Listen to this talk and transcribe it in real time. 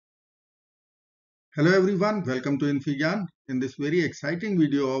Hello everyone, welcome to Infigyan. In this very exciting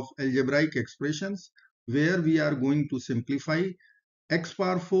video of algebraic expressions, where we are going to simplify x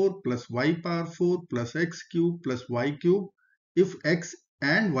power 4 plus y power 4 plus x cube plus y cube if x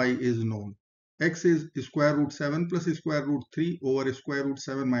and y is known. X is square root 7 plus square root 3 over square root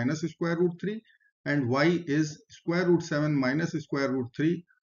 7 minus square root 3, and y is square root 7 minus square root 3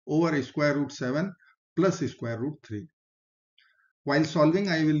 over square root 7 plus square root 3. While solving,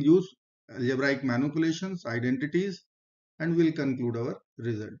 I will use algebraic manipulations, identities, and we'll conclude our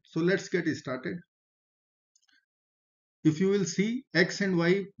result. So let's get started. If you will see, x and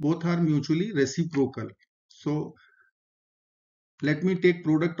y both are mutually reciprocal. So let me take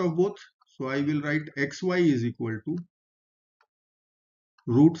product of both. So I will write xy is equal to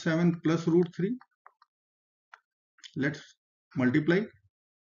root 7 plus root 3. Let's multiply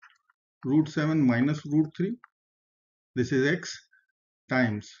root 7 minus root 3. This is x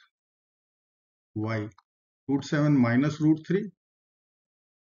times y. Root 7 minus root 3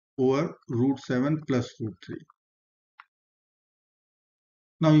 over root 7 plus root 3.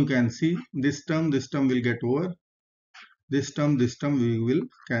 Now you can see this term will get over. This term we will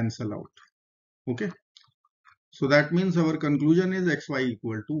cancel out. Okay. So that means our conclusion is xy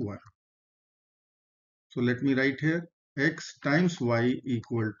equal to 1. So let me write here x times y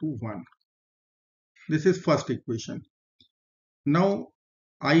equal to 1. This is first equation. Now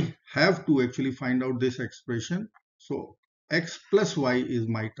I have to actually find out this expression. So x plus y is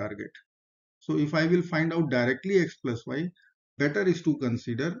my target. So if I will find out directly x plus y, better is to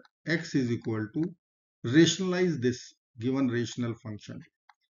consider x is equal to rationalize this given rational function.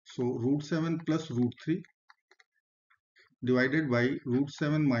 So root 7 plus root 3 divided by root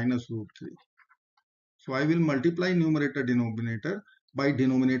 7 minus root 3. So I will multiply numerator denominator by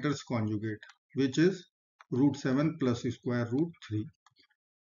denominator's conjugate, which is root 7 plus square root 3.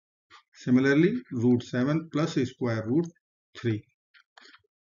 Similarly, root 7 plus square root 3.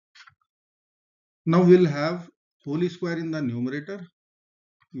 Now we'll have whole square in the numerator.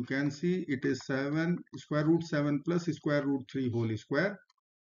 You can see it is 7 square root 7 plus square root 3 whole square,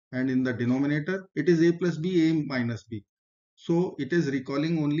 and in the denominator it is a plus b, a minus b. So it is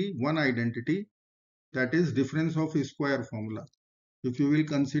recalling only one identity, that is difference of square formula. If you will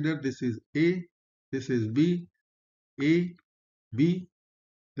consider this is a, this is b, a, b,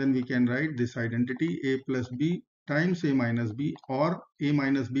 then we can write this identity a plus b times a minus b, or a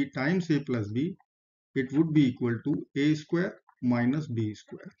minus b times a plus b. It would be equal to a square minus b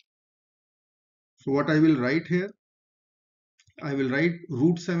square. So what I will write here, I will write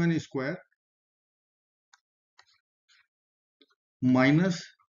root 7 square minus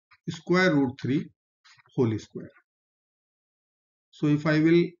square root 3 whole square. So if I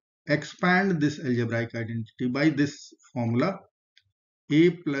will expand this algebraic identity by this formula, a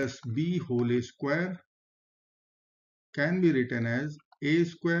plus b whole square can be written as a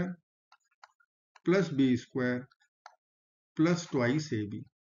square plus b square plus twice ab.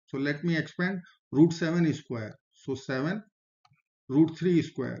 So let me expand root 7 square. So 7 root 3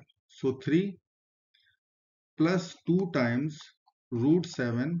 square. So 3 plus 2 times root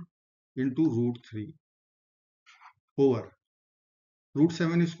 7 into root 3 over root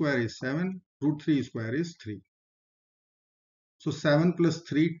 7 square is 7, root 3 square is 3. So 7 plus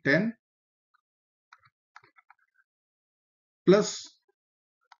 3, 10, plus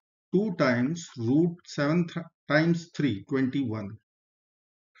 2 times root 7 times 3, 21,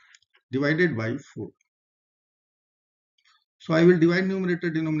 divided by 4. So I will divide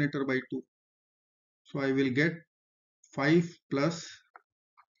numerator denominator by 2. So I will get 5 plus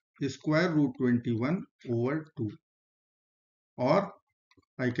square root 21 over 2, or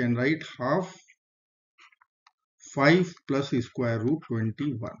I can write half 5 plus square root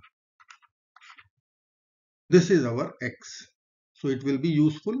 21. This is our x. So it will be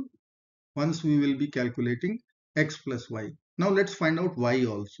useful once we will be calculating x plus y. Now let's find out y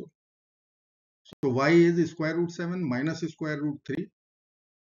also. So y is square root 7 minus square root 3.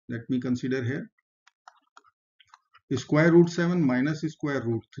 Let me consider here. Square root 7 minus square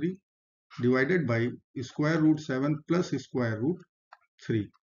root 3 divided by square root 7 plus square root 3.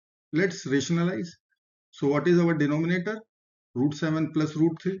 Let's rationalize. So what is our denominator? Root 7 plus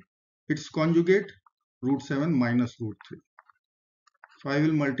root 3. Its conjugate root 7 minus root 3. So I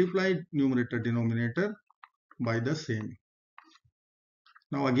will multiply numerator denominator by the same.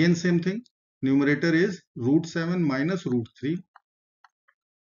 Now again same thing. Numerator is root 7 minus root 3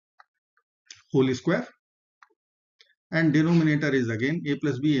 whole square, and denominator is again a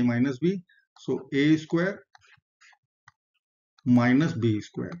plus b, a minus b. So a square minus b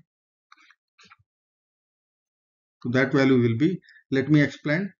square. So that value will be, let me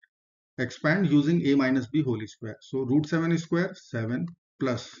explain. expand using a minus b whole square. So root 7 square 7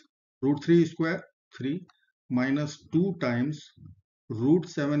 plus root 3 square 3 minus 2 times root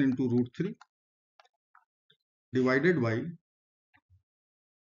 7 into root 3 divided by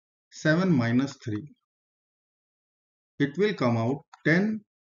 7 minus 3. It will come out 10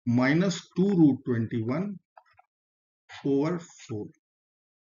 minus 2 root 21 over 4.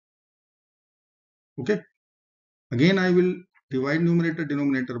 Okay. Again I will divide numerator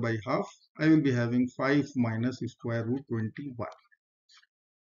denominator by half. I will be having 5 minus square root 21.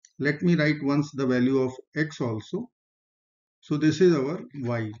 Let me write once the value of x also. So this is our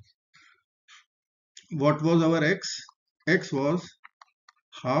y. What was our x? X was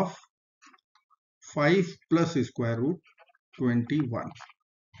half 5 plus square root 21.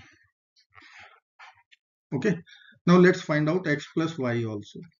 Okay. Now let's find out x plus y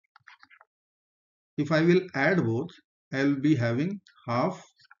also. If I will add both, I will be having half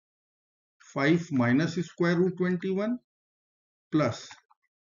 5 minus square root 21 plus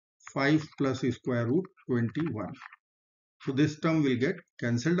 5 plus square root 21. So this term will get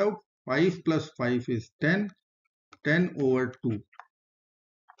cancelled out. 5 plus 5 is 10, 10 over 2.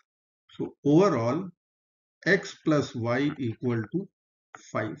 So overall x plus y equal to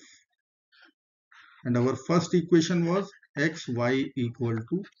 5. And our first equation was xy equal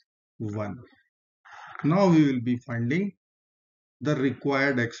to 1. Now we will be finding the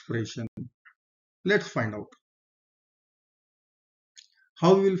required expression. Let's find out.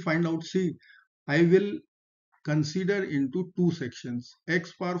 How we will find out? See, I will consider into two sections,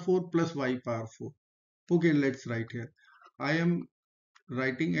 x power 4 plus y power 4. Okay, let's write here. I am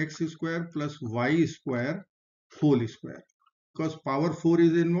writing x square plus y square whole square because power 4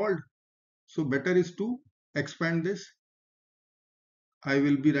 is involved. So better is to expand this. I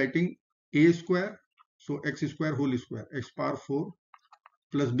will be writing a square, so x square whole square, x power 4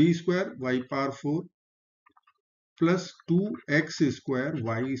 plus b square y power 4 plus 2x square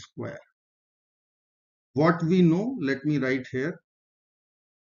y square. What we know, let me write here.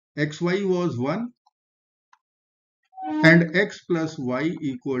 Xy was 1 and x plus y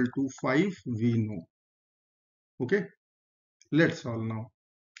equal to 5 we know. Okay, let's solve now.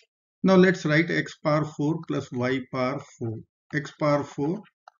 Now let's write x power 4 plus y power 4. X power 4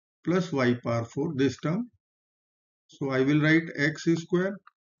 plus y power 4, this term. So I will write x square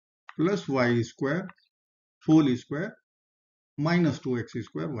plus y square whole square minus 2x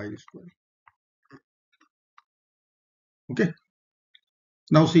square y square. Okay.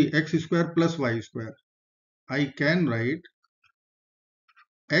 Now see, x square plus y square. I can write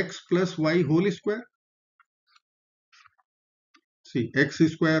x plus y whole square. See, x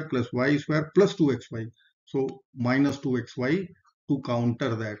square plus y square plus 2xy. So minus 2xy to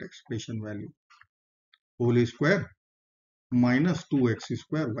counter that expression value. Whole square minus 2x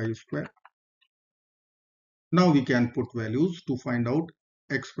square y square. Now we can put values to find out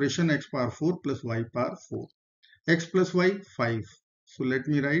expression x power 4 plus y power 4. X plus y 5. So let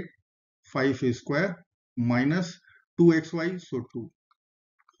me write 5 square minus 2xy, so 2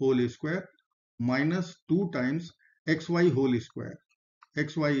 whole square minus 2 times xy whole square.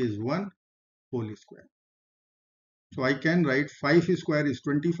 Xy is 1 whole square. So I can write 5 square is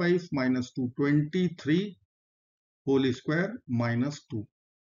 25 minus 2, 23 whole square minus 2.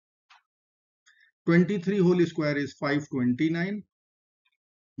 23 whole square is 529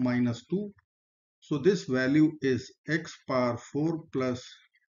 minus 2. So this value is x power 4 plus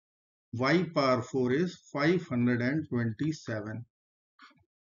y power 4 is 527.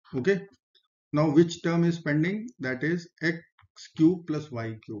 Okay. Now which term is pending? That is x cube plus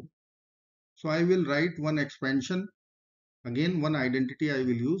y cube. So I will write one expansion. Again one identity I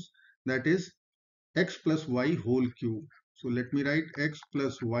will use, that is x plus y whole cube. So let me write x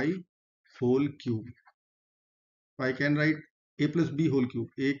plus y whole cube. So I can write a plus b whole cube,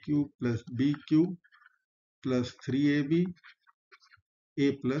 a cube plus b cube plus 3ab,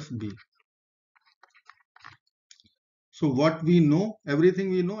 a plus b. So what we know, everything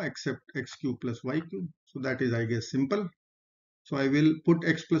we know except x cube plus y cube. So that is, I guess, simple. So I will put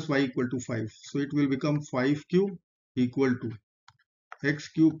x plus y equal to 5. So it will become 5 cube equal to x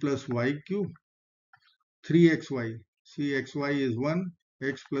cube plus y cube 3xy. See, xy is 1,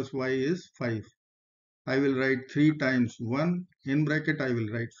 x plus y is 5. I will write 3 times 1 in bracket, I will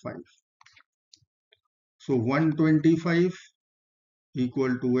write 5. So 125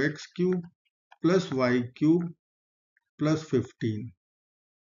 equal to x cube plus y cube plus 15.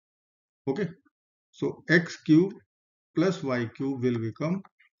 Okay. So x cube plus y cube will become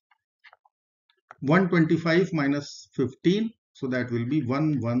 125 minus 15. So that will be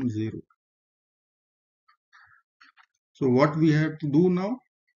 110. So what we have to do now?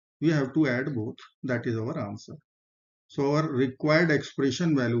 we have to add both. That is our answer. So our required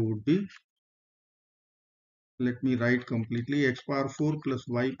expression value would be, let me write completely, x power 4 plus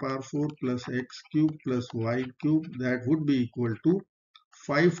y power 4 plus x cube plus y cube, that would be equal to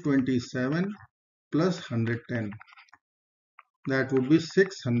 527 plus 110. That would be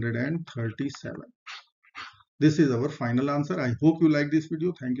 637. This is our final answer. I hope you like this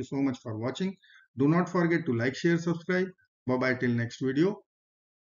video. Thank you so much for watching. Do not forget to like, share, subscribe. Bye bye till next video.